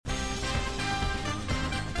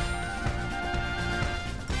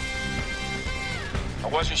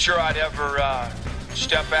wasn't sure I'd ever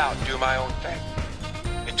step out and do my own thing.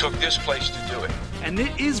 It took this place to do it. And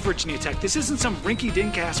it is Virginia Tech. This isn't some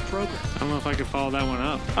rinky-dink-ass program. I don't know if I could follow that one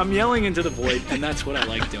up. I'm yelling into the void, and that's what I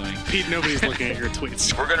like doing. Pete, nobody's looking at your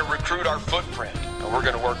tweets. We're going to recruit our footprint, and we're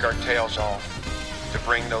going to work our tails off to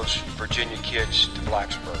bring those Virginia kids to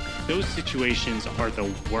Blacksburg. Those situations are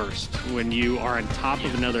the worst when you are on top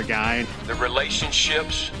of another guy. The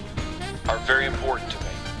relationships are very important to me.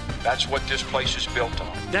 That's what this place is built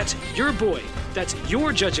on. That's your boy. That's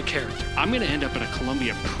your judge of character. I'm going to end up in a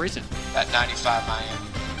Columbia prison. That 95 Miami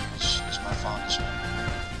is my fondest memory.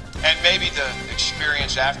 And maybe the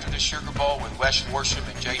experience after the Sugar Bowl with Wes Worsham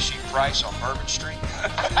and J.C. Price on Bourbon Street.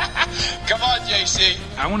 Come on, J.C.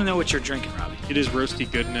 I want to know what you're drinking, Robbie. It is roasty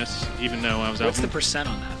goodness, even though I was What's out. the percent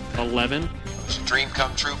on that? 11. It was a dream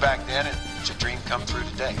come true back then, and it's a dream come true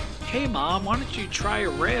today. Hey, Mom, why don't you try a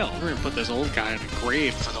rail? We're going to put this old guy in a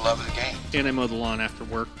grave. For the love of the game. And I mow the lawn after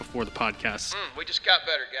work before the podcast. We just got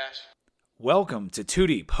better, guys. Welcome to Too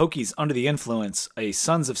Deep, Hokies Under the Influence, a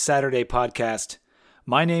Sons of Saturday podcast.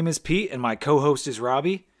 My name is Pete, and my co-host is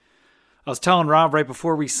Robbie. I was telling Rob right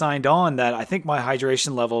before we signed on that I think my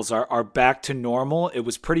hydration levels are back to normal. It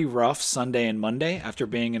was pretty rough Sunday and Monday after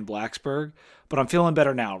being in Blacksburg, but I'm feeling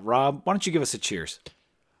better now. Rob, why don't you give us a cheers?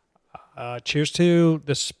 Cheers to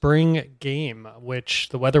the spring game, which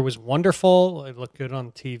the weather was wonderful. It looked good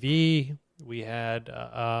on TV. We had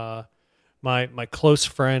my close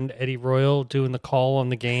friend Eddie Royal doing the call on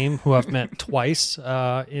the game, who I've met twice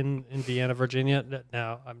in Vienna, Virginia.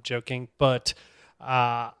 Now, I'm joking, but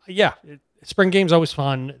spring game's always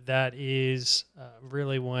fun. That is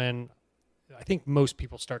really when I think most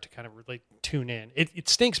people start to kind of really tune in. It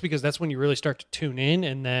stinks because that's when you really start to tune in,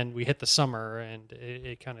 and then we hit the summer and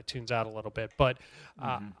it kind of tunes out a little bit. But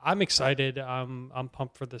I'm excited. I'm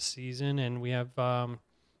pumped for the season, and we have I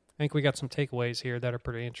think we got some takeaways here that are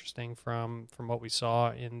pretty interesting from what we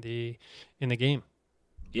saw in the game.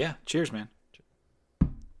 Yeah, cheers, man.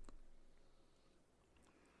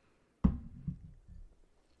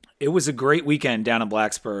 It was a great weekend down in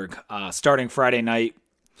Blacksburg. Starting Friday night,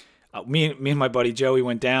 me and my buddy Joey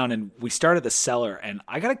went down, and we started the Cellar, and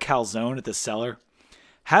I got a calzone at the Cellar.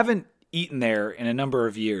 Haven't eaten there in a number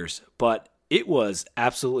of years, but it was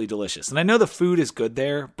absolutely delicious. And I know the food is good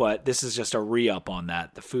there, but this is just a re-up on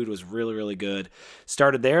that. The food was really, really good.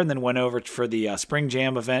 Started there and then went over for the Spring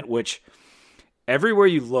Jam event, which everywhere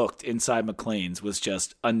you looked inside McLean's was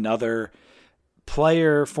just another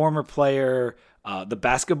player, former player. The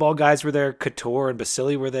basketball guys were there. Couture and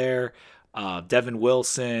Basili were there. Devin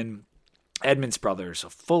Wilson, Edmonds brothers,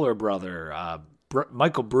 Fuller brother,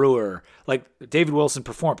 Michael Brewer, like David Wilson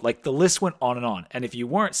performed. Like the list went on. And if you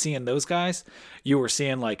weren't seeing those guys, you were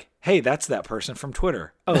seeing like, hey, that's that person from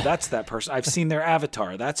Twitter. Oh, that's that person. I've seen their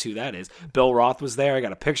avatar. That's who that is. Bill Roth was there. I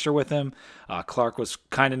got a picture with him. Clark was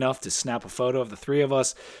kind enough to snap a photo of the three of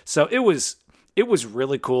us. So it was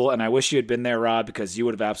really cool. And I wish you had been there, Rob, because you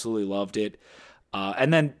would have absolutely loved it.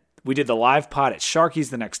 And then we did the live pod at Sharky's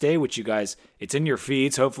the next day, which you guys, it's in your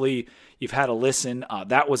feeds. Hopefully you've had a listen.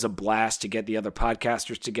 That was a blast to get the other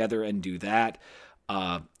podcasters together and do that.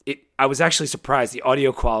 I was actually surprised. The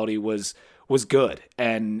audio quality was good,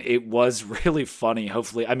 and it was really funny.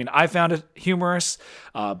 Hopefully, I mean, I found it humorous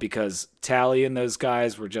because Tally and those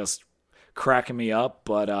guys were just cracking me up.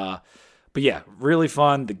 But yeah, really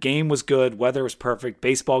fun. The game was good. Weather was perfect.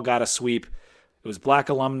 Baseball got a sweep. It was Black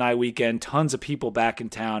Alumni Weekend. Tons of people back in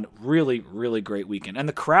town. Really, really great weekend. And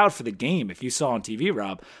the crowd for the game, if you saw on TV,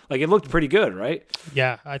 Rob, like it looked pretty good, right?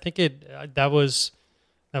 Yeah, I think that was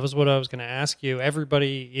what I was going to ask you.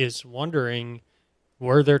 Everybody is wondering,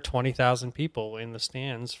 were there 20,000 people in the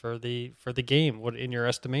stands for the game? What, in your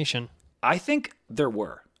estimation? I think there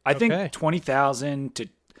were. I think 20,000 to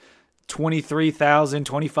 23,000,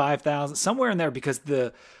 25,000, somewhere in there, because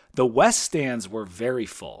the West stands were very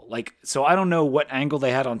full. Like, so I don't know what angle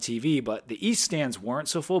they had on TV, but the East stands weren't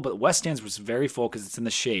so full, but the West stands was very full because it's in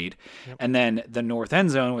the shade. Yep. And then the North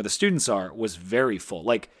end zone where the students are was very full.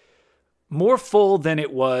 Like, more full than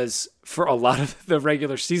it was for a lot of the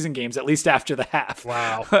regular season games, at least after the half.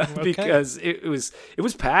 Wow. Because it was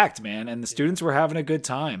packed, man, and the students were having a good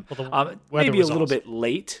time. Well, maybe a little awesome. bit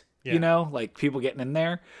late, you know, like people getting in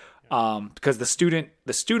there. Because the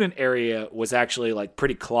student area was actually like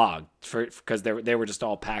pretty clogged because they were just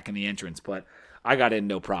all packing the entrance, but I got in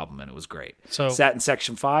no problem and it was great. So sat in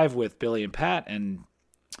section 5 with Billy and Pat and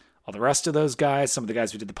all the rest of those guys, some of the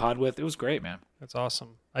guys we did the pod with. It was great, man. That's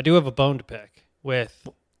awesome. I do have a bone to pick with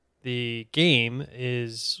the game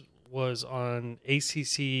was on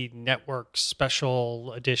ACC Network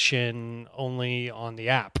Special Edition only on the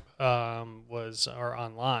app. are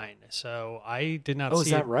online, so I did not Oh, see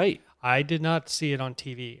is that it. right? I did not see it on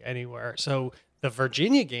TV anywhere. So the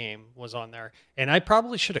Virginia game was on there, and I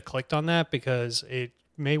probably should have clicked on that because it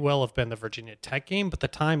may well have been the Virginia Tech game, but the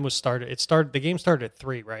time was started. The game started at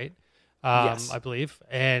 3, right? Yes. I believe,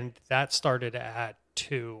 and that started at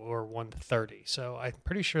 2 or 1:30. So I'm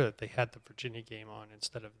pretty sure that they had the Virginia game on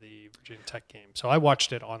instead of the Virginia Tech game. So I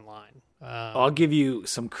watched it online. I'll give you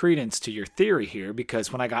some credence to your theory here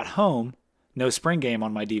because when I got home, no spring game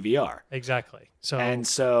on my DVR. Exactly.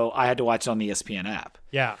 So I had to watch it on the ESPN app.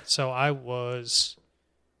 yeah, so I was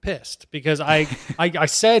pissed because I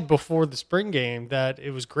said before the spring game that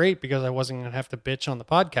it was great because I wasn't going to have to bitch on the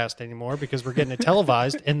podcast anymore because we're getting it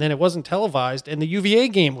televised, and then it wasn't televised, and the UVA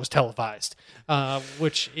game was televised,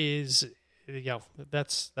 which is,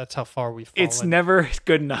 that's how far we've fallen. It's never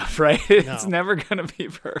good enough, right? It's never going to be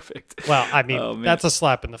perfect. Well, I mean, that's a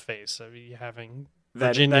slap in the face of you having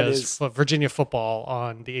Virginia football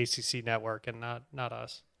on the ACC network and not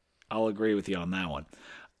us. I'll agree with you on that one.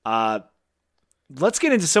 Let's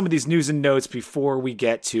get into some of these news and notes before we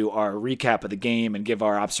get to our recap of the game and give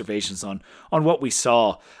our observations on what we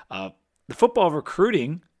saw. The football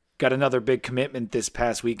recruiting got another big commitment this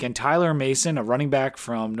past weekend. Tyler Mason, a running back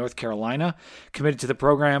from North Carolina, committed to the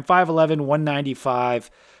program. 5'11",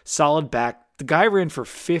 195, solid back. The guy ran for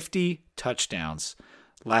 50 touchdowns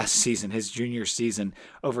last season, his junior season,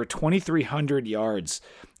 over 2,300 yards,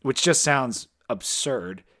 which just sounds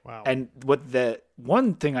absurd. Wow. And what the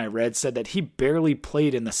one thing I read said that he barely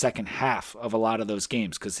played in the second half of a lot of those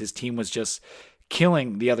games because his team was just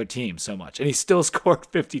killing the other team so much. And he still scored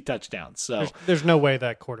 50 touchdowns. So there's no way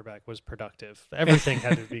that quarterback was productive. Everything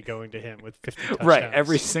had to be going to him with 50 touchdowns. Right.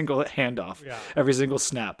 Every single handoff, every single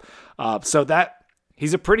snap. So that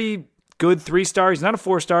he's a pretty good 3-star. He's not a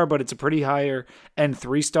 4-star, but it's a pretty higher end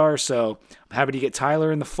 3-star. So I'm happy to get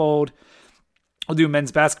Tyler in the fold. We'll do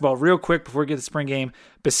men's basketball real quick before we get to the spring game.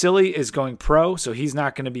 Basili is going pro, so he's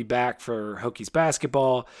not going to be back for Hokies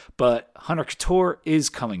basketball, but Hunter Couture is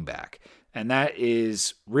coming back, and that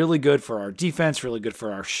is really good for our defense, really good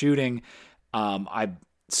for our shooting. I'm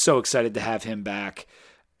so excited to have him back.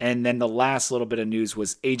 And then the last little bit of news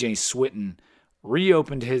was AJ Switten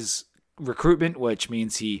reopened his recruitment, which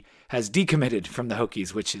means he has decommitted from the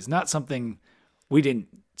Hokies, which is not something we didn't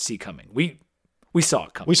see coming. We saw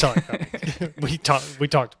it coming. We saw it coming. we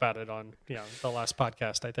talked about it on the last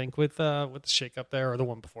podcast, I think, with the shakeup there or the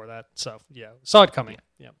one before that. So saw it coming.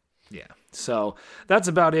 Yeah. So that's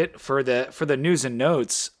about it for the news and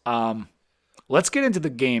notes. Let's get into the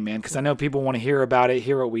game, man, because I know people want to hear about it,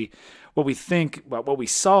 hear what we think about what we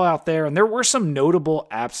saw out there, and there were some notable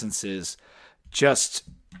absences just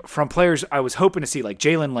from players I was hoping to see, like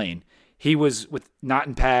Jalen Lane. He was not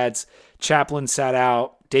in pads. Chaplin sat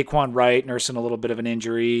out. Daquan Wright nursing a little bit of an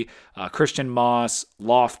injury. Christian Moss,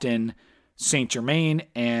 Lofton, St. Germain,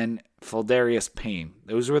 and Feldarius Payne.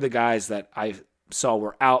 Those were the guys that I saw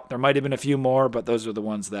were out. There might have been a few more, but those are the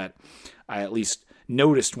ones that I at least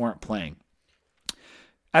noticed weren't playing.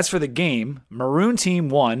 As for the game, Maroon team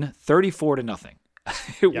won 34-0.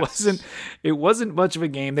 It wasn't much of a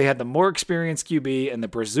game. They had the more experienced QB and the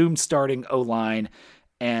presumed starting O-line,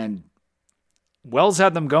 and Wells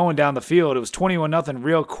had them going down the field. It was 21-0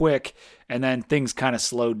 real quick, and then things kind of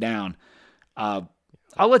slowed down. I'll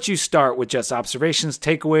let you start with just observations,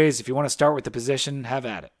 takeaways. If you want to start with the position, have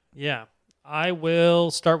at it. Yeah, I will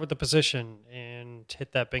start with the position and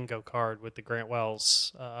hit that bingo card with the Grant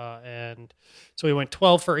Wells. And so he went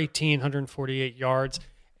 12 for 18, 148 yards.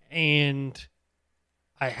 And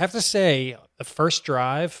I have to say, the first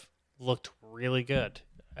drive looked really good.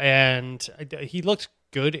 And he looked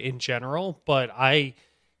good in general, but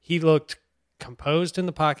he looked composed in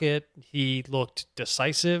the pocket. He looked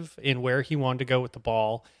decisive in where he wanted to go with the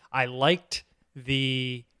ball. I liked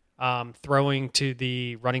the throwing to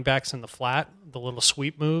the running backs in the flat, the little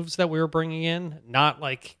sweep moves that we were bringing in. Not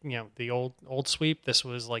like the old sweep. This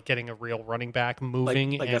was like getting a real running back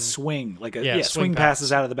moving, like and, a swing, swing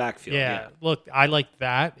passes out of the backfield. Yeah, look, I like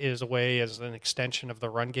that as an extension of the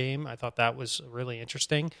run game. I thought that was really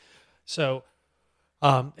interesting. So.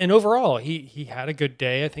 And overall, he had a good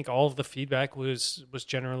day. I think all of the feedback was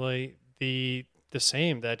generally the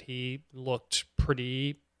same, that he looked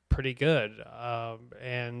pretty good.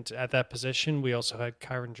 And at that position, we also had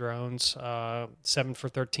Kyron Drones, 7 for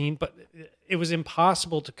 13. But it was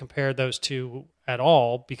impossible to compare those two at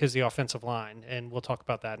all because the offensive line, and we'll talk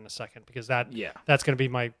about that in a second because that's going to be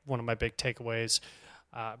one of my big takeaways.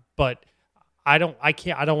 But I don't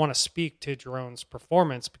want to speak to Jerome's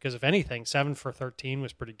performance because if anything, 7 for 13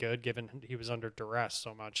 was pretty good given he was under duress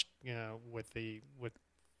so much, with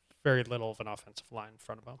very little of an offensive line in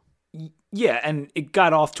front of him. Yeah, and it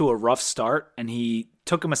got off to a rough start, and he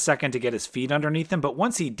took him a second to get his feet underneath him. But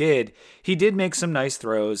once he did make some nice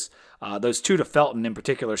throws. Those 2 to Felton in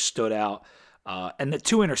particular stood out. And the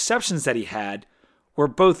 2 interceptions that he had were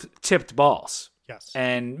both tipped balls. Yes.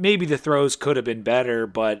 And maybe the throws could have been better,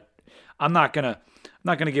 but I'm not gonna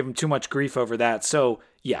give him too much grief over that. So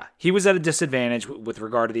yeah, he was at a disadvantage with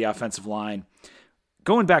regard to the offensive line.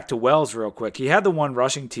 Going back to Wells real quick, he had the 1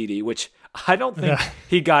 rushing TD, which I don't think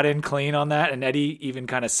he got in clean on that. And Eddie even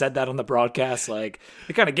kind of said that on the broadcast, like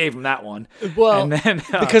they kind of gave him that one. Well, and then,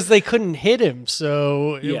 because they couldn't hit him,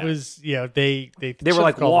 so it was they were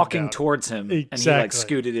like walking towards him, exactly. and he like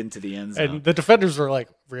scooted into the end zone. And the defenders were like,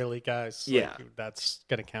 "Really, guys? Yeah, like, that's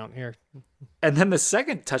gonna count here." And then the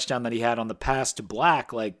second touchdown that he had on the pass to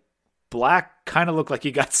Black, Black kind of looked like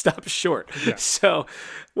he got stopped short. Yeah. So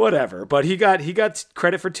whatever. But he got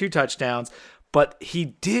credit for 2 touchdowns. But he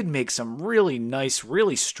did make some really nice,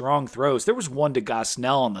 really strong throws. There was one to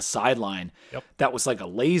Gosnell on the sideline that was like a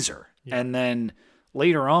laser. Yep. And then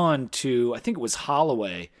later on to, I think it was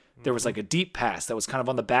Holloway, there was like a deep pass that was kind of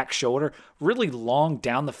on the back shoulder, really long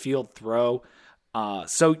down the field throw.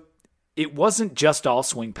 So it wasn't just all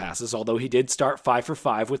swing passes, although he did start 5 for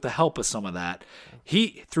 5 with the help of some of that.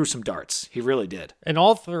 He threw some darts. He really did. And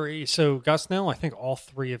all 3, so Gosnell, I think all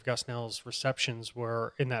 3 of Gosnell's receptions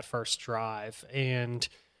were in that first drive. And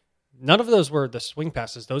none of those were the swing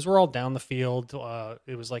passes. Those were all down the field.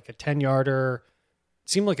 It was like a 10-yarder. It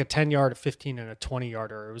seemed like a 10-yard, a 15, and a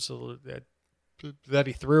 20-yarder. It was that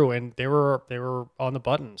he threw, and they were on the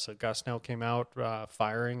button. So Gosnell came out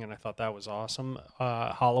firing, and I thought that was awesome.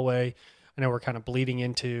 Holloway, I know we're kind of bleeding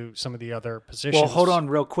into some of the other positions. Well, hold on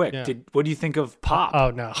real quick. Yeah. What do you think of Pop? Oh,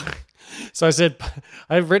 no. So I said,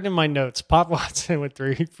 I've written in my notes, Pop Watson went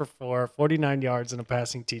 3 for 4, 49 yards and a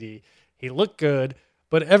passing TD. He looked good,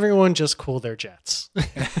 but everyone just cooled their jets.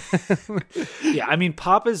 Yeah, I mean,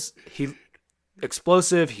 Pop he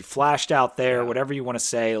explosive. He flashed out there, whatever you want to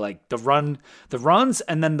say. Like the runs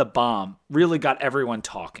and then the bomb really got everyone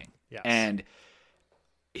talking. Yes. And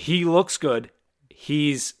he looks good.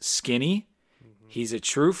 He's skinny. Mm-hmm. He's a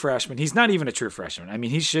true freshman. He's not even a true freshman. I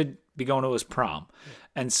mean, he should be going to his prom.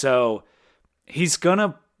 And so he's going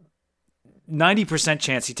to 90%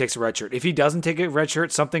 chance he takes a red shirt. If he doesn't take a red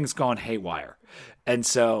shirt, something's gone haywire. And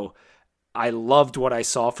so I loved what I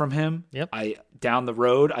saw from him. Yep. Down the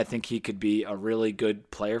road, I think he could be a really good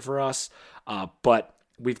player for us. But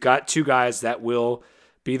we've got 2 guys that will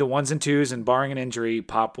be the 1s and 2s, and barring an injury,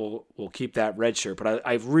 Pop will keep that red shirt. But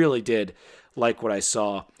I really did like what I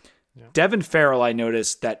saw. Yeah. Devin Farrell, I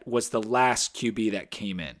noticed, that was the last QB that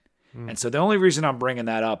came in. And so the only reason I'm bringing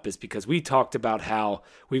that up is because we talked about how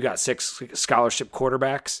we've got 6 scholarship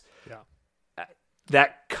quarterbacks. Yeah.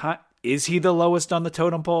 Is he the lowest on the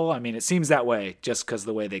totem pole? I mean, it seems that way just because of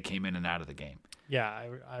the way they came in and out of the game. Yeah,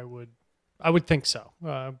 I would think so.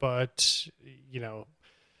 But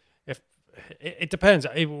if it depends.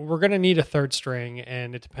 We're going to need a 3rd string,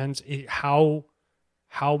 and it depends how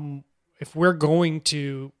if we're going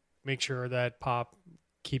to make sure that Pop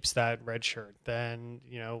keeps that red shirt, then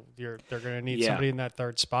they're going to need somebody in that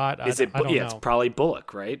 3rd spot. I don't know. It's probably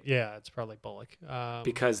Bullock, right? Yeah, it's probably Bullock.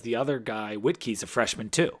 Because the other guy, Whitkey's a freshman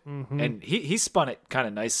too, and he spun it kind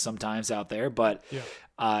of nice sometimes out there. But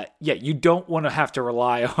you don't want to have to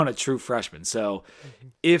rely on a true freshman. So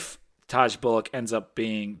if Taj Bullock ends up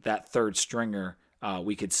being that 3rd stringer,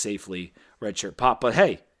 we could safely redshirt Pop. But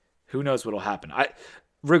hey, who knows what'll happen?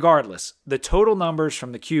 Regardless, the total numbers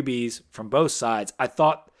from the QBs from both sides, I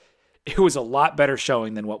thought it was a lot better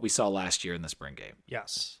showing than what we saw last year in the spring game.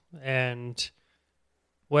 Yes. And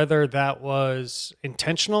whether that was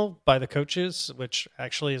intentional by the coaches, which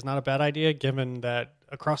actually is not a bad idea, given that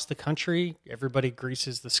across the country, everybody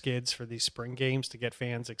greases the skids for these spring games to get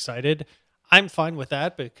fans excited. I'm fine with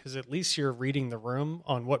that because at least you're reading the room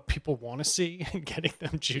on what people want to see and getting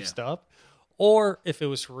them juiced up. Or if it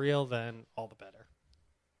was real, then all the better.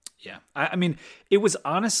 Yeah. I mean, it was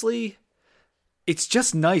honestly, it's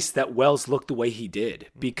just nice that Wells looked the way he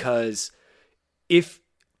did, because if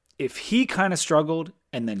he kind of struggled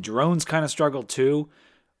and then Drones kind of struggled too,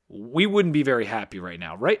 we wouldn't be very happy right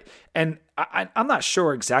now, right? And I'm not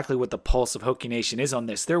sure exactly what the pulse of Hokie Nation is on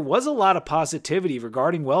this. There was a lot of positivity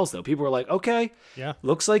regarding Wells, though. People were like, okay,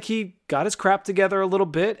 looks like he got his crap together a little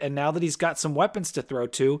bit, and now that he's got some weapons to throw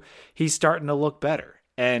to, he's starting to look better.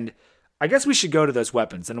 And I guess we should go to those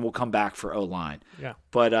weapons, and we'll come back for O-line. Yeah.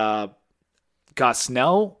 But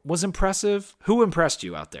Gosnell was impressive. Who impressed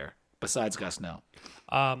you out there besides Gosnell?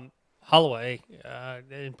 Holloway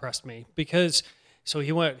impressed me because he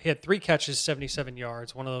had 3 catches, 77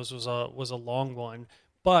 yards. One of those was a long one,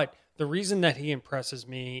 But the reason that he impresses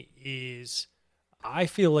me is I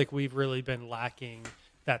feel like we've really been lacking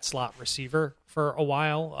that slot receiver for a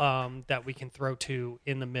while, that we can throw to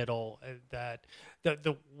in the middle. That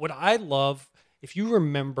what I love, if you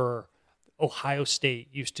remember, Ohio State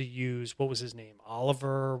used to use, what was his name,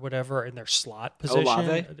 Oliver or whatever, in their slot position.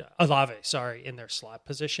 Olave, sorry, in their slot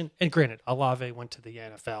position. And granted, Olave went to the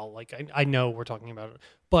NFL. Like I know we're talking about it,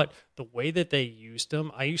 but the way that they used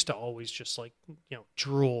him, I used to always just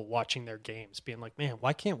drool watching their games, being like, man,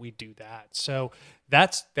 why can't we do that? So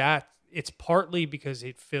that's that. It's partly because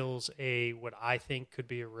it fills what I think could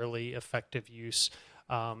be a really effective use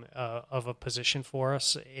of a position for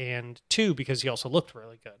us, and 2, because he also looked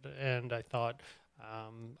really good, and I thought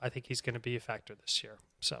I think he's going to be a factor this year.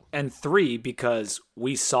 So, and 3, because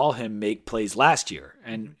we saw him make plays last year,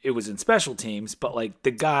 and it was in special teams, but like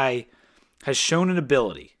the guy has shown an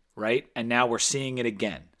ability, right? And now we're seeing it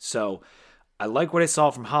again. So I like what I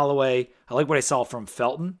saw from Holloway. I like what I saw from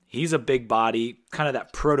Felton. He's a big body, kind of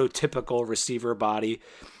that prototypical receiver body.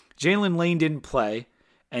 Jalen Lane didn't play.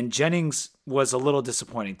 And Jennings was a little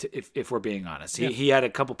disappointing, if we're being honest. He had a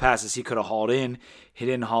couple passes he could have hauled in. He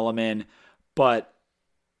didn't haul them in. But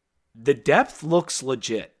the depth looks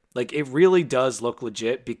legit. Like, it really does look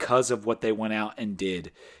legit because of what they went out and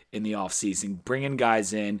did in the offseason, bringing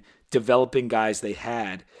guys in, developing guys they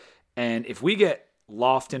had. And if we get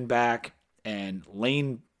Lofton back and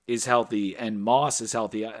Lane is healthy and Moss is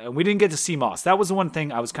healthy, and we didn't get to see Moss. That was the one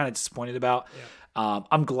thing I was kind of disappointed about. Yeah.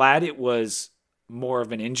 I'm glad it was more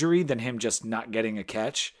of an injury than him just not getting a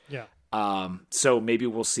catch. Yeah. So maybe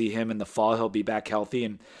we'll see him in the fall. He'll be back healthy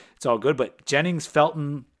and it's all good. But Jennings,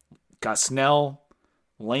 Felton, Gosnell,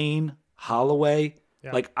 Lane, Holloway.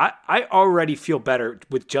 Yeah. Like I already feel better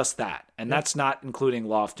with just that. And that's not including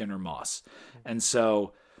Lofton or Moss. And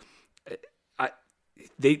so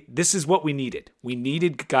this is what we needed. We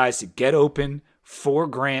needed guys to get open for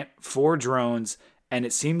Grant, for drones. And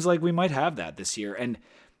it seems like we might have that this year. And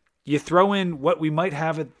you throw in what we might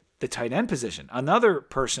have at the tight end position. Another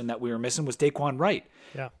person that we were missing was Daquan Wright.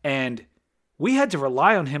 Yeah. And we had to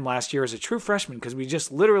rely on him last year as a true freshman because we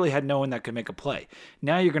just literally had no one that could make a play.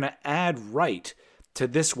 Now you're going to add Wright to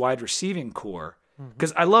this wide receiving core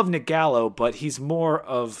because I love Nick Gallo, but he's not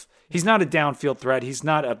a downfield threat. He's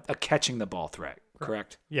not a catching the ball threat,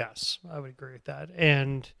 correct? Yes, I would agree with that.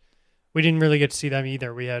 And we didn't really get to see them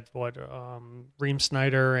either. We had Reem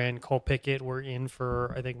Snyder and Cole Pickett were in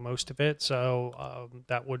for I think most of it. So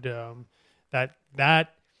that would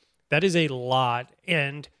that is a lot.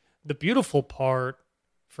 And the beautiful part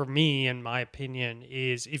for me, in my opinion,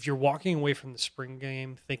 is if you're walking away from the spring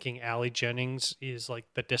game thinking Allie Jennings is like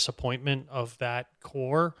the disappointment of that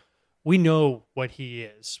core, we know what he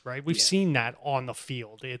is, right? We've seen that on the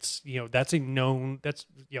field. It's, that's a known,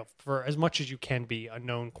 for as much as you can be a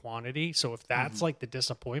known quantity. So if that's like the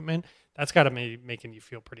disappointment, that's got to be making you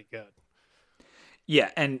feel pretty good. Yeah.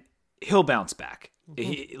 And he'll bounce back.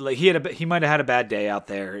 He might have had a bad day out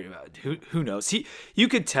there. Who knows? You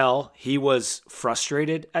could tell he was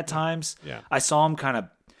frustrated at times. Yeah. I saw him kind of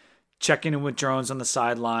checking in with drones on the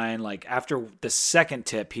sideline. Like after the second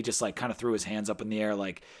tip, he just like kind of threw his hands up in the air,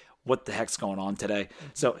 like, what the heck's going on today?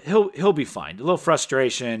 So he'll be fine. A little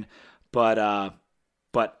frustration, but I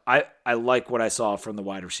like what I saw from the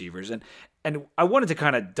wide receivers. And I wanted to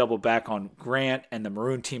kind of double back on Grant and the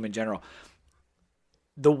Maroon team in general.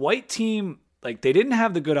 The white team, like, they didn't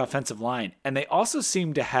have the good offensive line, and they also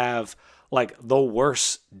seemed to have like the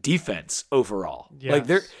worst defense overall.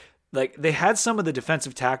 Yes. They had some of the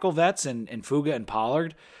defensive tackle vets in Fuga and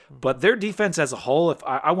Pollard, but their defense as a whole, if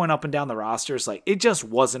I went up and down the rosters, like, it just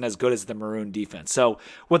wasn't as good as the Maroon defense. So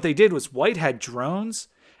what they did was White had drones,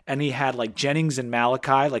 and he had like Jennings and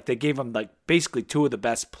Malachi. Like, they gave him like basically two of the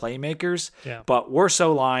best playmakers, but worse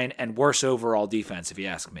O-line and worse overall defense, if you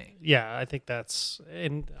ask me. Yeah, I think that's,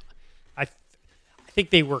 and I think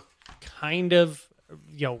they were kind of,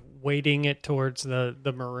 weighting it towards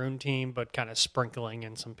the Maroon team, but kind of sprinkling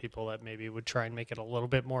in some people that maybe would try and make it a little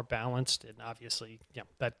bit more balanced. And obviously,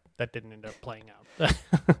 that didn't end up playing out.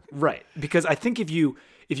 Right. Because I think if you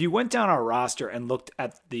went down our roster and looked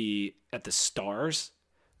at the stars,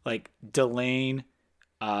 like Delane,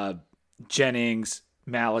 Jennings,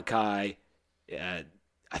 Malachi,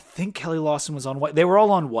 I think Kelly Lawson was on White. They were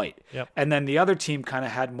all on White. Yep. And then the other team kind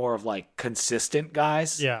of had more of like consistent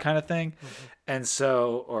guys kind of thing. Mm-hmm. And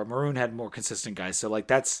so, or Maroon had more consistent guys. So like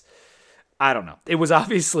that's, I don't know. It was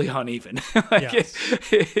obviously uneven.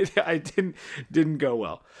 It didn't go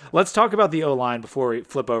well. Let's talk about the O-line before we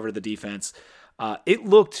flip over to the defense. It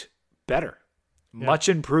looked better, much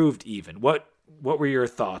improved even. What were your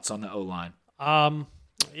thoughts on the O-line?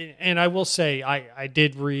 And I will say, I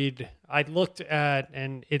did read, I looked at,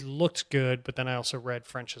 and it looked good, but then I also read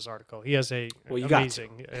French's article. He has a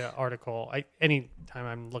amazing article. Anytime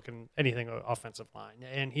I'm looking anything offensive line,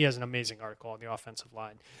 and he has an amazing article on the offensive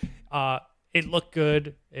line. It looked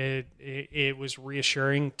good. It was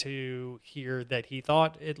reassuring to hear that he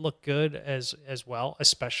thought it looked good as well,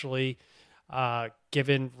 especially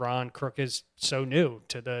given Ron Crook is so new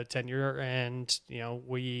to the tenure, and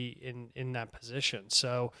we in that position.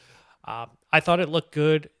 So I thought it looked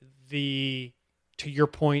good. To your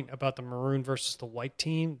point about the maroon versus the white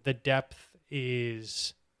team, the depth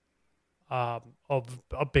is of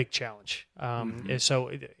a big challenge.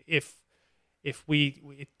 So if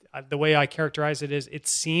the way I characterize it is, it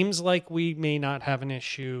seems like we may not have an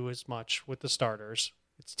issue as much with the starters.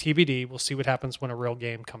 It's TBD. We'll see what happens when a real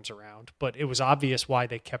game comes around. But it was obvious why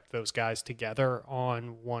they kept those guys together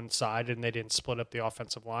on one side and they didn't split up the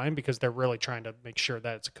offensive line, because they're really trying to make sure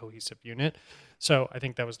that it's a cohesive unit. So I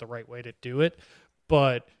think that was the right way to do it.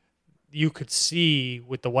 But you could see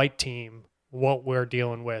with the white team what we're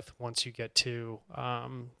dealing with once you get to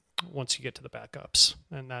the backups,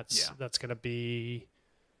 and that's going to be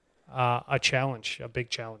a challenge, a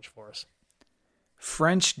big challenge for us.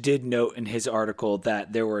 French did note in his article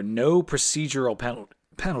that there were no procedural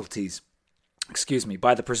penalties,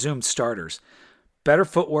 by the presumed starters. Better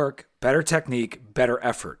footwork, better technique, better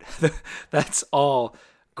effort. That's all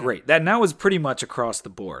great. That now was pretty much across the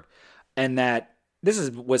board. And that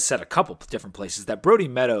was said a couple different places, that Brody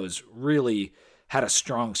Meadows really had a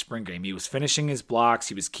strong spring game. He was finishing his blocks.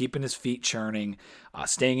 He was keeping his feet churning,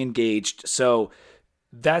 staying engaged. So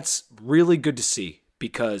that's really good to see,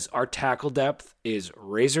 because our tackle depth is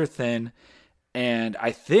razor thin, and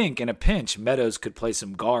I think in a pinch, Meadows could play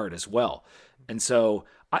some guard as well. And so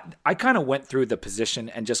I kind of went through the position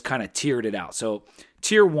and just kind of tiered it out. So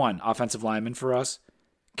tier 1 offensive linemen for us,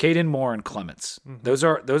 Caden Moore and Clements. Mm-hmm. Those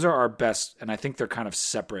are our best, and I think they're kind of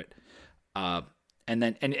separate.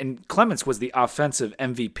 And Clements was the offensive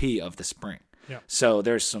MVP of the spring. Yeah. So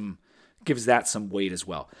gives that some weight as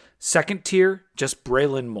well. Second tier, just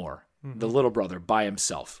Braylon Moore. Mm-hmm. The little brother by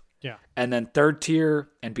himself. Yeah. And then third tier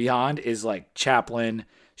and beyond is like Chaplin,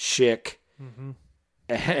 Schick,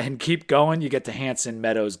 and keep going. You get to Hanson,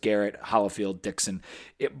 Meadows, Garrett, Hollifield, Dixon.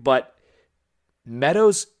 But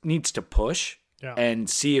Meadows needs to push and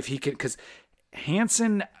see if he can, because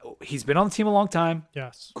Hanson, he's been on the team a long time.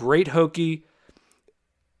 Yes. Great hokey.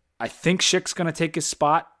 I think Schick's going to take his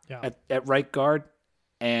spot at right guard.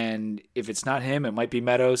 And if it's not him, it might be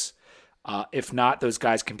Meadows. If not, those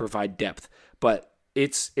guys can provide depth. But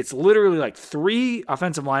it's literally like 3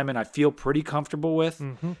 offensive linemen I feel pretty comfortable with.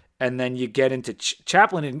 Mm-hmm. And then you get into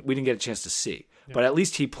Chaplin, and we didn't get a chance to see. Yeah. But at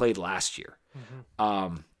least he played last year.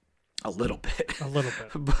 Mm-hmm. A little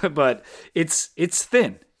bit. but it's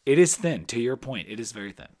thin. It is thin, to your point. It is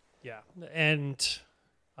very thin. Yeah. And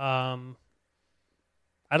I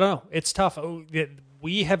don't know. It's tough.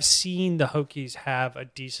 We have seen the Hokies have a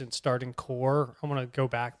decent starting core. I want to go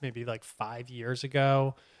back maybe like 5 years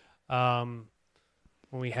ago, when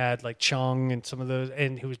we had like Chung and some of those,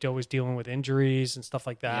 and who was always dealing with injuries and stuff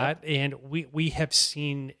like that. Yep. And we have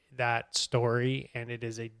seen that story, and it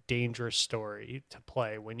is a dangerous story to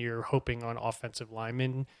play when you're hoping on offensive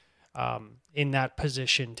linemen in that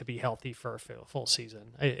position to be healthy for a full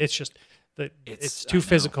season. It's just that it's too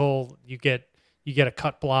physical. You get a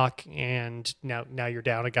cut block, and now you're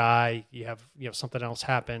down a guy. You have something else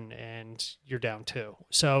happen, and you're down 2.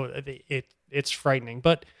 So it's frightening.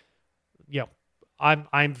 But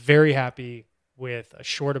I'm very happy with a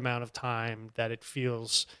short amount of time that it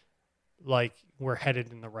feels like we're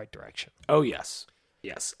headed in the right direction. Oh yes,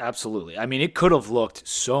 absolutely. I mean, it could have looked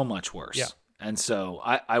so much worse. Yeah. And so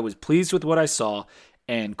I was pleased with what I saw.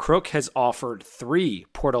 And Crook has offered 3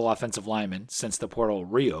 portal offensive linemen since the portal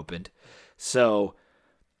reopened. So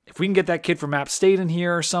if we can get that kid from App State in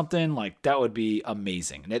here or something, like, that would be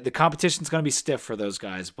amazing. And the competition's going to be stiff for those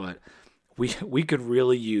guys, but we could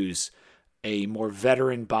really use a more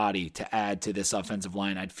veteran body to add to this offensive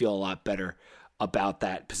line. I'd feel a lot better about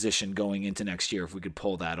that position going into next year if we could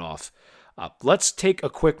pull that off. Let's take a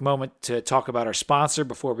quick moment to talk about our sponsor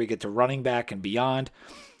before we get to running back and beyond.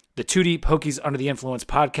 The Two Deep Hokies Under the Influence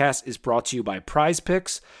podcast is brought to you by Prize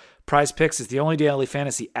Picks. Prize Picks is the only daily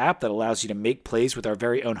fantasy app that allows you to make plays with our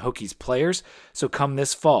very own Hokies players. So come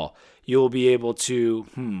this fall, you'll be able to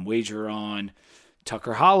wager on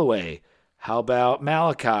Tucker Holloway. How about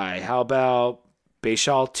Malachi? How about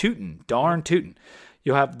Bashal Tootin? Darn Tootin.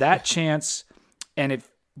 You'll have that chance. And if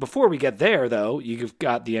before we get there, though, you've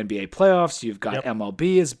got the NBA playoffs. You've got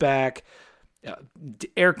MLB is back.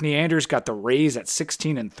 Eric Neander's got the Rays at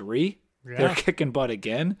 16-3. Yeah. They're kicking butt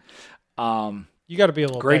again. You got to be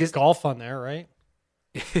able to bet golf on there, right?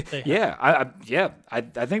 Yeah,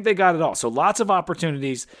 I think they got it all. So lots of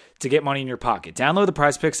opportunities to get money in your pocket. Download the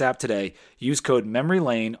PrizePicks app today. Use code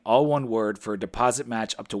MEMORYLANE, all one word, for a deposit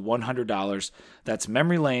match up to $100. That's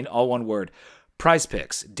Memory Lane, all one word.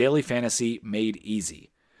 PrizePicks, daily fantasy made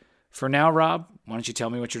easy. For now, Rob, why don't you tell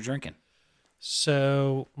me what you're drinking?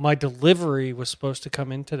 So my delivery was supposed to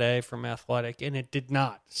come in today from Athletic, and it did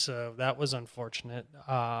not. So that was unfortunate.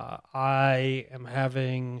 I am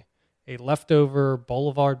having a leftover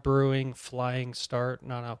Boulevard Brewing Flying Start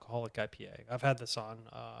non-alcoholic IPA. I've had this on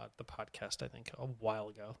the podcast, I think, a while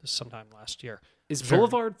ago. This sometime last year. Is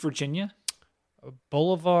Boulevard Virginia?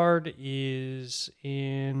 Boulevard is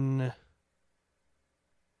in...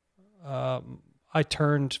 I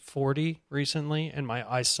turned 40 recently, and my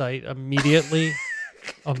eyesight immediately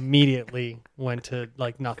went to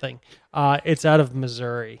like nothing. It's out of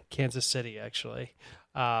Missouri, Kansas City, actually.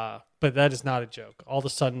 But that is not a joke. All of a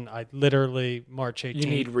sudden, I literally March 18th. You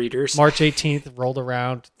need readers. March 18th rolled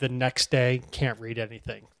around. The next day, can't read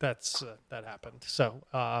anything. That happened. So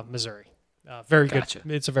Missouri, very Gotcha.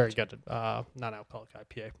 good. It's a very good non-alcoholic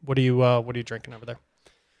IPA. What are you drinking over there?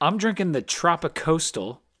 I'm drinking the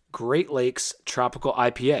Tropicoastal Great Lakes Tropical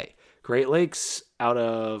IPA. Great Lakes out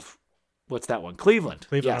of, what's that one? Cleveland.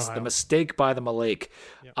 Yes, Ohio. the Mistake by the Lake.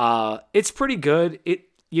 Yep. It's pretty good.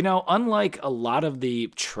 Unlike a lot of the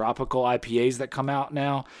tropical IPAs that come out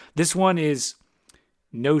now, this one is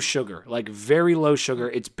no sugar, like very low sugar.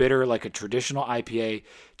 It's bitter like a traditional IPA.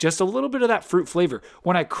 Just a little bit of that fruit flavor.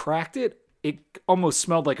 When I cracked it, it almost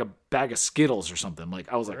smelled like a bag of Skittles or something.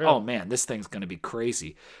 Like I was like, Really? oh man, this thing's going to be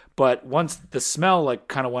crazy. But once the smell like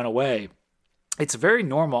kind of went away, it's a very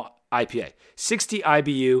normal IPA. 60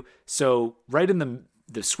 IBU, so right in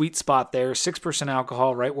the sweet spot there, 6%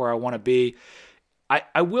 alcohol, right where I want to be.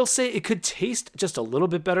 I will say it could taste just a little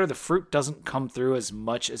bit better. The fruit doesn't come through as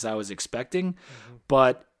much as I was expecting. Mm-hmm.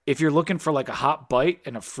 But if you're looking for like a hot bite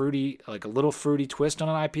and a little fruity twist on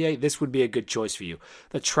an IPA, this would be a good choice for you.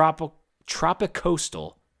 The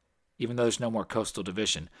Tropicoastal, even though there's no more coastal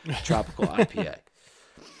division, tropical IPA.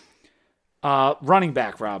 Running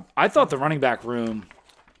back, Rob. I thought the running back room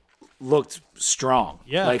looked strong.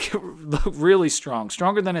 Yeah. Like looked really strong.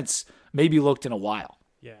 Stronger than it's maybe looked in a while.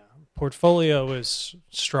 Yeah, portfolio is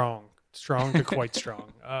strong to quite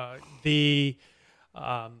strong. And we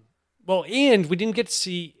didn't get to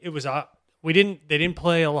see. It was They didn't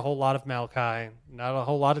play a whole lot of Malachi, not a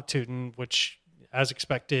whole lot of Tootin, which, as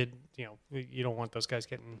expected, you don't want those guys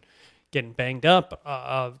getting banged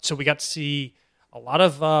up. So we got to see a lot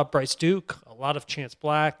of Bryce Duke, a lot of Chance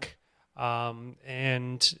Black,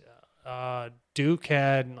 and Duke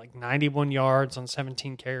had like 91 yards on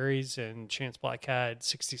 17 carries, and Chance Black had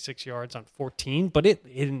 66 yards on 14. But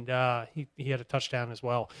he had a touchdown as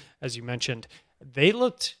well, as you mentioned. They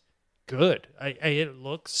looked good. It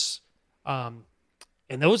looks, and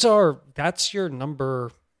that's your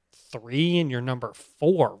number 3 and your number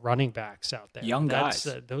 4 running backs out there. Young guys.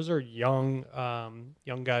 Those are young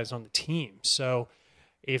guys on the team. So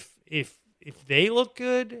if they look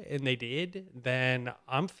good, and they did, then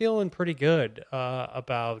I'm feeling pretty good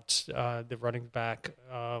about the running back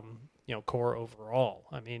core overall.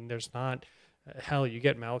 I mean, there's not hell. You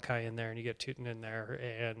get Malachi in there and you get Tootin in there,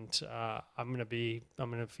 and I'm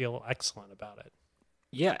gonna feel excellent about it.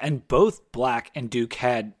 Yeah, and both Black and Duke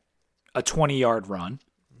had a 20-yard run,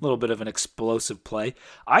 a little bit of an explosive play.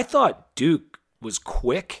 I thought Duke was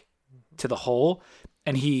quick to the hole,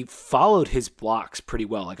 and he followed his blocks pretty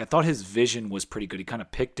well. Like, I thought his vision was pretty good. He kind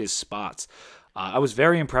of picked his spots. I was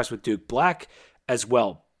very impressed with Duke. Black as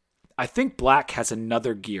well. I think Black has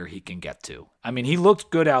another gear he can get to. I mean, he looked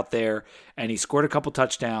good out there, and he scored a couple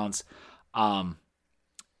touchdowns. And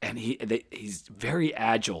he's very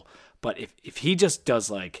agile. But if he just does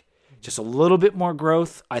like just a little bit more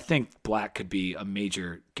growth, I think Black could be a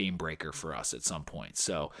major game breaker for us at some point.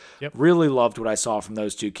 So Really loved what I saw from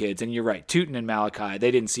those two kids. And you're right, Tootin and Malachi, they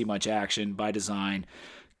didn't see much action by design.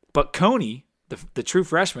 But Coney, the true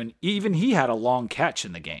freshman, even he had a long catch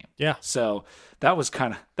in the game. Yeah. So that's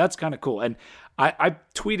kind of cool. And I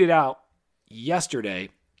tweeted out yesterday,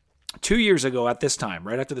 2 years ago at this time,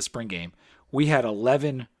 right after the spring game, we had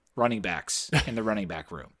 11 running backs in the running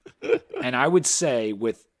back room. And I would say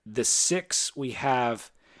with the 6 we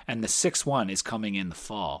have, and the 6th one is coming in the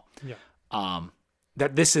fall,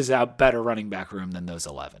 that this is a better running back room than those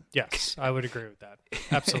 11. Yes, I would agree with that.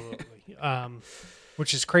 Absolutely.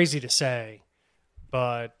 Which is crazy to say,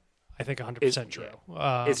 but I think 100% true.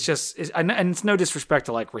 It's just, and it's no disrespect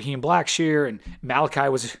to like Raheem Blackshear, and Malachi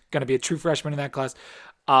was going to be a true freshman in that class.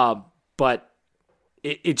 But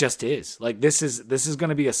It just is. Like this is going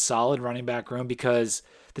to be a solid running back room because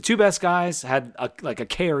the two best guys had a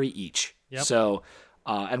carry each. Yep. So,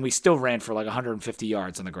 and we still ran for like 150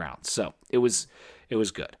 yards on the ground. So it was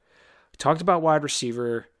good. We talked about wide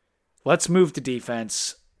receiver. Let's move to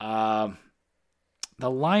defense. The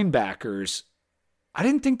linebackers, I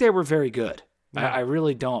didn't think they were very good. No. I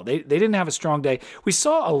really don't. They didn't have a strong day. We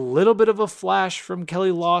saw a little bit of a flash from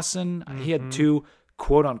Kelly Lawson. Mm-hmm. He had 2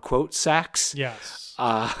 quote-unquote sacks. Yes.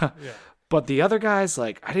 But the other guys,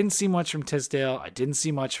 like, I didn't see much from Tisdale. I didn't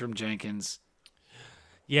see much from Jenkins.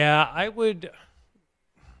 Yeah, I would.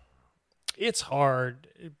 It's hard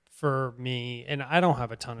for me, and I don't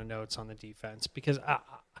have a ton of notes on the defense because,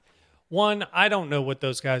 I don't know what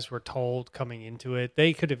those guys were told coming into it.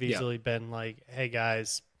 They could have easily been like, hey,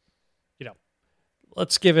 guys,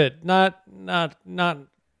 let's give it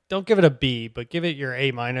don't give it a B, but give it your A-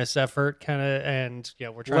 effort kind of, and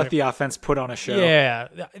we're trying let the offense put on a show. Yeah,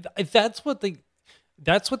 that's what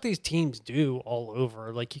these teams do all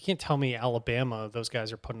over. Like you can't tell me Alabama, those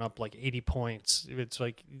guys are putting up like 80 points. It's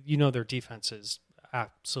like their defense is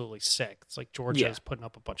absolutely sick. It's like Georgia's putting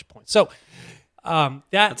up a bunch of points. So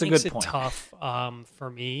that's makes it tough for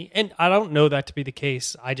me, and I don't know that to be the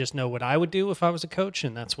case. I just know what I would do if I was a coach,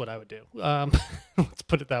 and that's what I would do. Let's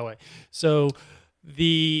put it that way. So.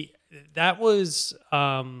 The linebackers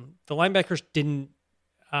didn't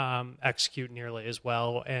execute nearly as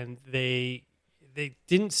well, and they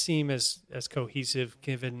didn't seem as cohesive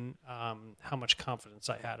given how much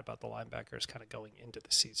confidence I had about the linebackers kind of going into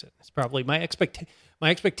the season. It's probably my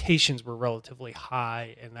expectations were relatively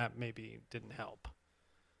high, and that maybe didn't help.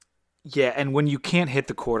 Yeah, and when you can't hit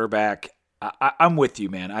the quarterback, I'm with you,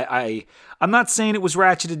 man. I'm not saying it was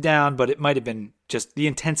ratcheted down, but it might have been just the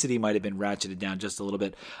intensity might have been ratcheted down just a little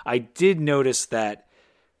bit. I did notice that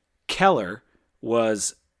Keller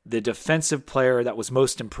was the defensive player that was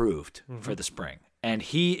most improved for the spring, and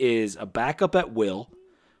he is a backup at will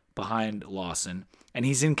behind Lawson, and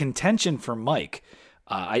he's in contention for Mike.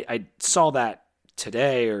 I saw that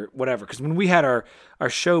today or whatever because when we had our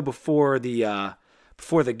show before the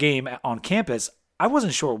game on campus. I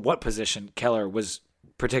wasn't sure what position Keller was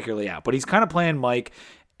particularly at, but he's kind of playing Mike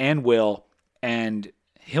and Will, and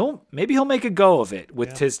maybe he'll make a go of it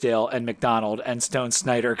with Tisdale and McDonald and Stone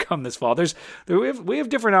Snyder come this fall. We have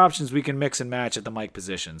different options we can mix and match at the Mike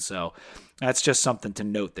position, so that's just something to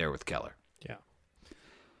note there with Keller. Yeah.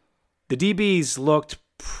 The DBs looked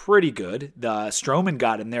pretty good. Stroman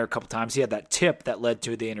got in there a couple times. He had that tip that led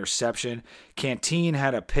to the interception. Canteen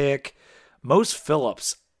had a pick. Mose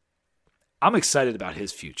Phillips, I'm excited about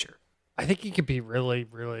his future. I think he could be really,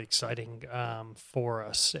 really exciting for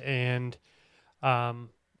us. And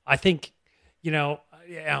I think, I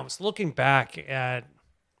was looking back at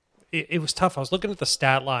it was tough. I was looking at the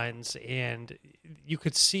stat lines, and you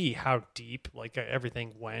could see how deep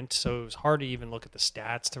everything went. So it was hard to even look at the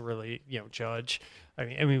stats to really judge. I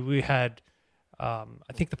mean, we had I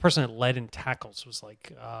think the person that led in tackles was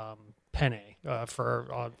Penne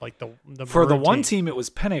for the for the one team. It was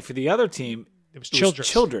Penne. For the other team, it was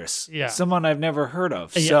Childress. Yeah, someone I've never heard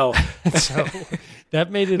of. So, so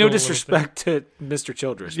that made it no disrespect to Mr.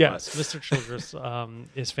 Childress. Yes, Mr. Childress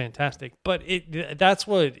is fantastic, but that's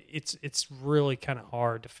what it's really kind of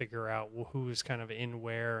hard to figure out who's kind of in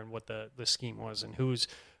where and what the scheme was and who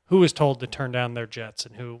was told to turn down their jets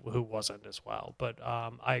and who wasn't as well. But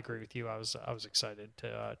I agree with you. I was excited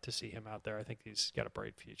to see him out there. I think he's got a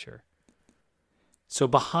bright future. So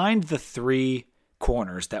behind the 3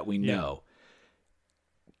 corners that we know,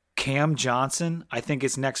 Cam Johnson, I think,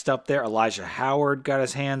 is next up there. Elijah Howard got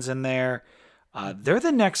his hands in there. They're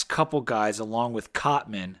the next couple guys, along with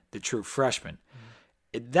Cotman, the true freshman.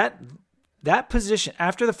 That position,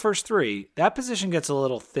 after the first 3, that position gets a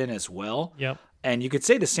little thin as well. Yep. And you could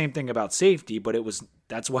say the same thing about safety, but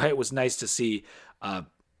that's why it was nice to see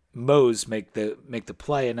Mose make the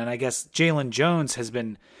play. And then I guess Jalen Jones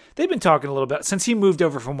they've been talking a little bit since he moved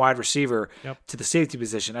over from wide receiver to the safety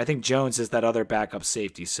position. I think Jones is that other backup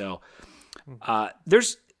safety. So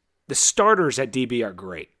there's the starters at DB are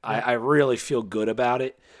great. I really feel good about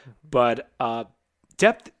it, but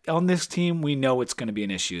depth on this team, we know it's going to be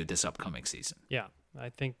an issue this upcoming season. Yeah, I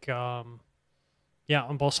think on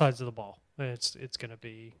both sides of the ball. It's gonna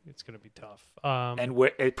be tough, and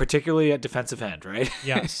particularly at defensive end, right?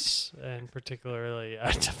 Yes, and particularly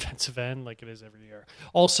at defensive end, like it is every year.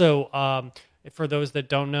 Also, for those that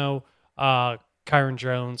don't know, Kyron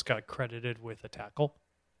Jones got credited with a tackle.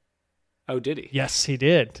 Oh, did he? Yes, he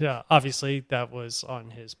did. Obviously, that was on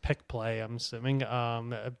his pick play, I'm assuming.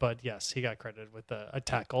 But yes, he got credited with a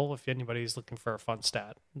tackle. If anybody's looking for a fun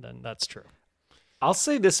stat, then that's true. I'll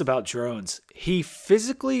say this about Drones. He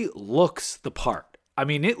physically looks the part. I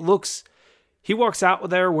mean, he walks out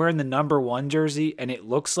there wearing the number 1 jersey, and it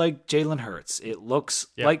looks like Jalen Hurts. It looks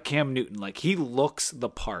like Cam Newton. Like, he looks the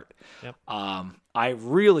part. Yep. I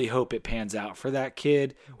really hope it pans out for that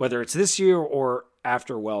kid, whether it's this year or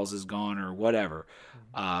after Wells is gone or whatever,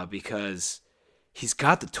 because he's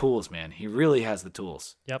got the tools, man. He really has the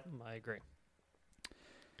tools. Yep, I agree.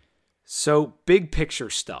 So, big picture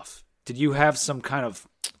stuff. Did you have some kind of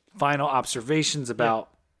final observations about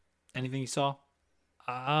anything you saw?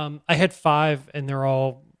 I had 5, and they're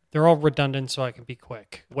all redundant, so I can be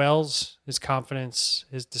quick. Wells, his confidence,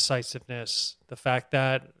 his decisiveness, the fact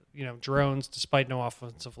that Drones, despite no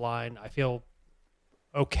offensive line, I feel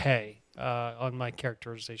okay on my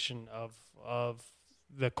characterization of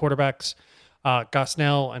the quarterbacks.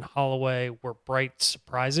 Gosnell and Holloway were bright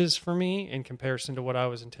surprises for me in comparison to what I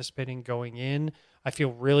was anticipating going in. I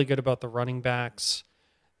feel really good about the running backs.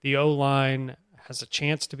 The O-line has a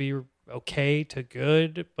chance to be okay to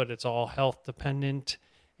good, but it's all health dependent.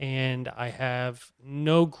 And I have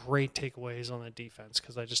no great takeaways on the defense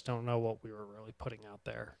because I just don't know what we were really putting out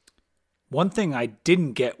there. One thing I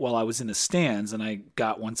didn't get while I was in the stands, and I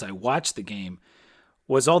got once I watched the game,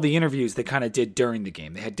 was all the interviews they kind of did during the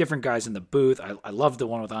game. They had different guys in the booth. I loved the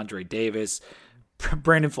one with Andre Davis.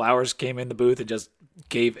 Brandon Flowers came in the booth and just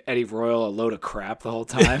gave Eddie Royal a load of crap the whole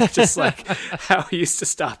time, just like how he used to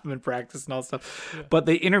stop him in practice and all stuff. Yeah. But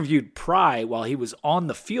they interviewed Pry while he was on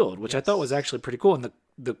the field, which I thought was actually pretty cool. And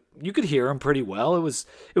the you could hear him pretty well. It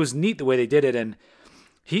was neat the way they did it. And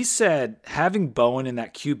he said having Bowen in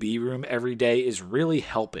that QB room every day is really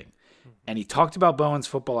helping. Mm-hmm. And he talked about Bowen's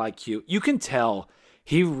football IQ. You can tell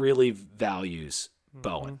he really values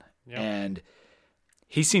Bowen. Yep. And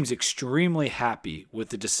he seems extremely happy with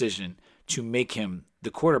the decision to make him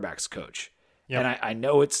the quarterback's coach. Yep. And I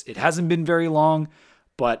know it hasn't been very long,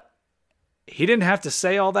 but he didn't have to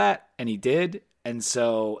say all that, and he did. And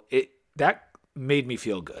so that made me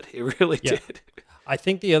feel good. It really did. I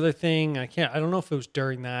think the other thing, I don't know if it was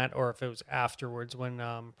during that or if it was afterwards when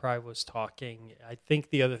Pry was talking. I think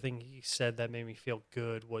the other thing he said that made me feel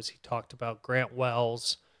good was he talked about Grant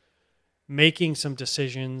Wells making some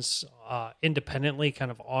decisions independently,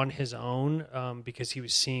 kind of on his own, because he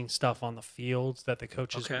was seeing stuff on the field that the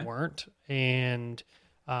coaches weren't, and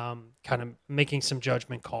kind of making some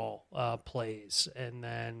judgment call plays. And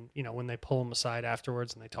then, when they pull him aside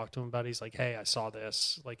afterwards and they talk to him about it, he's like, hey, I saw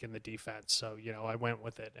this like in the defense. So, I went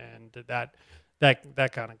with it. And that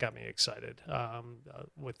kind of got me excited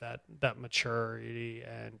with that maturity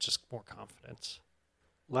and just more confidence.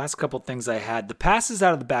 Last couple things I had. The passes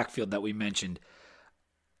out of the backfield that we mentioned,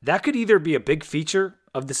 that could either be a big feature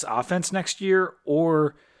of this offense next year,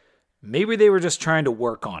 or maybe they were just trying to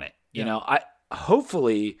work on it.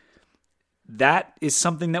 Hopefully that is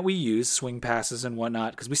something that we use, swing passes and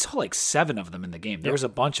whatnot, because we saw like 7 of them in the game. There was a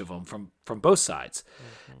bunch of them from both sides.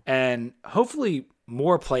 Mm-hmm. And hopefully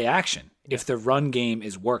more play action if the run game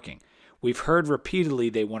is working. We've heard repeatedly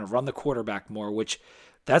they want to run the quarterback more, which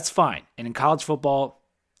that's fine. And in college football,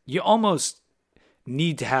 you almost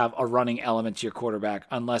need to have a running element to your quarterback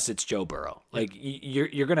unless it's Joe Burrow. Like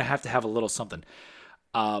you're going to have a little something.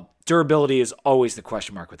 Durability is always the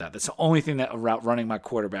question mark with that. That's the only thing that about running my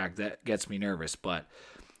quarterback that gets me nervous. But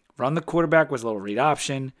run the quarterback with a little read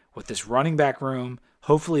option with this running back room.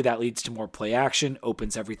 Hopefully that leads to more play action,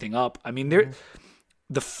 opens everything up. I mean,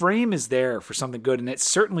 the frame is there for something good, and it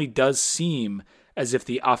certainly does seem as if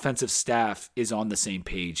the offensive staff is on the same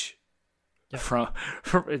page. Yeah.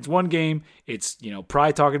 From it's one game, it's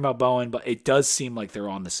Pry talking about Bowen, but it does seem like they're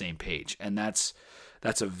on the same page, and that's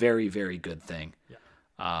a very, very good thing.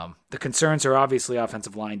 Yeah. The concerns are obviously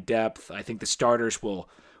offensive line depth. I think the starters will,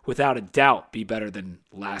 without a doubt, be better than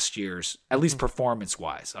last year's, at least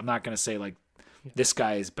performance-wise. I'm not going to say like this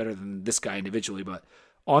guy is better than this guy individually, but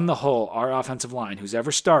on the whole, our offensive line, who's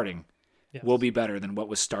ever starting, will be better than what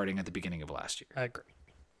was starting at the beginning of last year. I agree.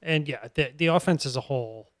 And the offense as a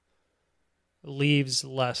whole leaves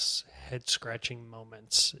less head-scratching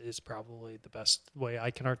moments is probably the best way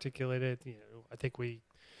I can articulate it. I think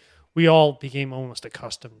we all became almost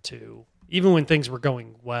accustomed to, even when things were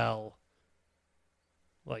going well,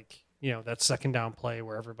 like, that second down play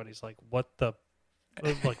where everybody's like, what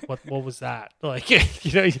was that? Like,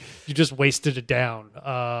 you just wasted it down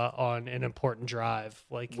on an important drive.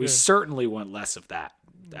 Like, we certainly want less of that.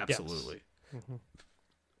 Absolutely. Yes. Mm-hmm.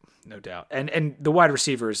 No doubt. And the wide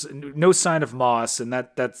receivers, no sign of Moss, and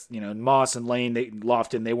that's Moss and Lane,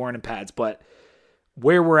 Lofton, they weren't in pads, but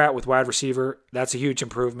where we're at with wide receiver, that's a huge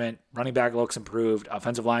improvement. Running back looks improved.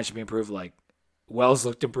 Offensive line should be improved. Like, Wells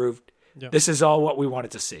looked improved. Yep. This is all what we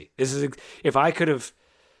wanted to see. This is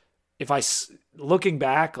looking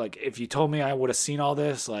back, like if you told me I would have seen all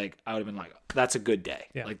this, like I would have been like, that's a good day.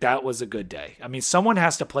 Yeah. Like that was a good day. I mean, someone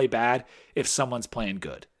has to play bad if someone's playing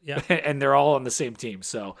good. Yeah. And they're all on the same team.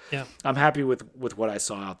 So Yeah. I'm happy with what I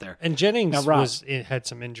saw out there. And Jennings Now, Rob, had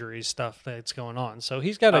some injury stuff that's going on, so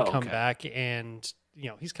he's got to come okay. back, and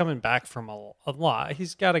he's coming back from a lot.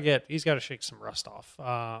 He's got to shake some rust off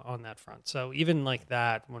on that front. So even like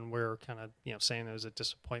that, when we're kind of saying there's a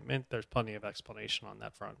disappointment, there's plenty of explanation on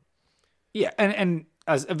that front. Yeah, and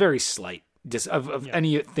as a very slight of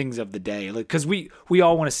any things of the day, because we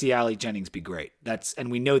all want to see Ali Jennings be great. And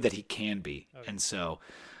we know that he can be, and so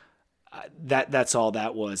that's all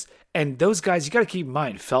that was. And those guys, you got to keep in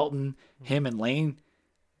mind, Felton, him, and Lane,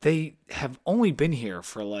 they have only been here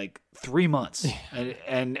for like 3 months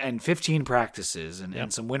and 15 practices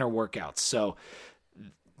and some winter workouts. So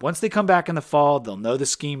once they come back in the fall, they'll know the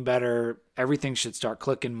scheme better. Everything should start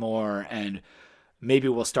clicking more, and maybe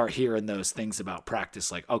we'll start hearing those things about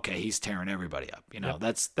practice, like, okay, he's tearing everybody up.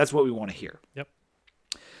 That's what we want to hear. Yep.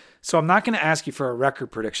 So I'm not going to ask you for a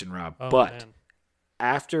record prediction, Rob, but man.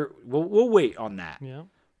 after we'll wait on that. Yeah.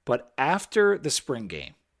 But after the spring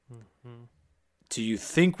game, do you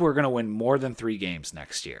think we're going to win more than 3 games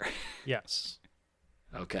next year? Yes.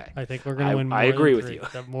 Okay. I think we're going to win. I agree with you.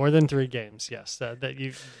 More than 3 games. Yes. That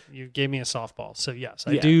you gave me a softball. So yes,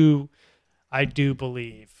 I do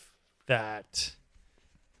believe that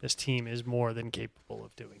this team is more than capable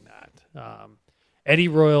of doing that. Eddie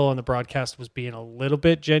Royal on the broadcast was being a little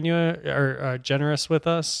bit generous with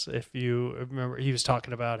us. If you remember, he was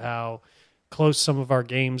talking about how close some of our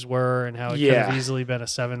games were and how it could have easily been a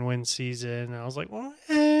 7-win season. And I was like, well,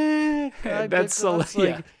 I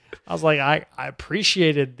was like, I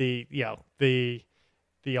appreciated the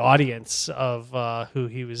audience of who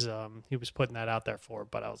he was putting that out there for,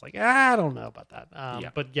 but I was like, I don't know about that.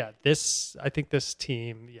 But yeah, I think this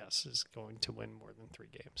team, is going to win more than 3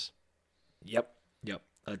 games. Yep.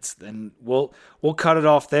 Then we'll cut it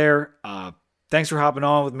off there. Thanks for hopping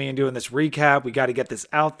on with me and doing this recap. We got to get this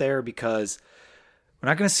out there because we're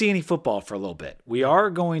not going to see any football for a little bit. We are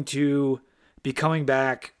going to be coming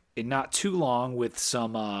back in not too long with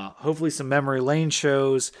some, hopefully some memory lane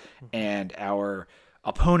shows and our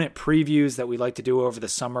opponent previews that we like to do over the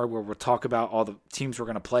summer, where we'll talk about all the teams we're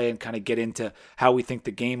going to play and kind of get into how we think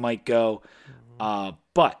the game might go.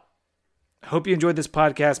 But I hope you enjoyed this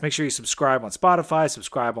podcast. Make sure you subscribe on Spotify,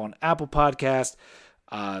 subscribe on Apple Podcast.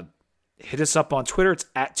 Hit us up on Twitter. It's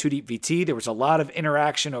at 2DeepVT. There was a lot of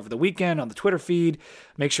interaction over the weekend on the Twitter feed.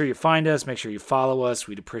 Make sure you find us. Make sure you follow us.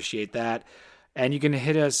 We'd appreciate that. And you can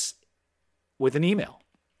hit us with an email,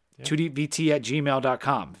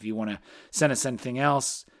 2deepvt@gmail.com, if you want to send us anything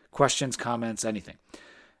else, questions, comments, anything.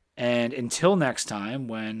 And until next time,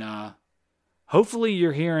 when hopefully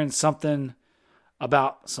you're hearing something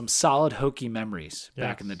about some solid Hokie memories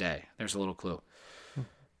back in the day. There's a little clue.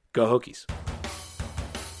 Go Hokies.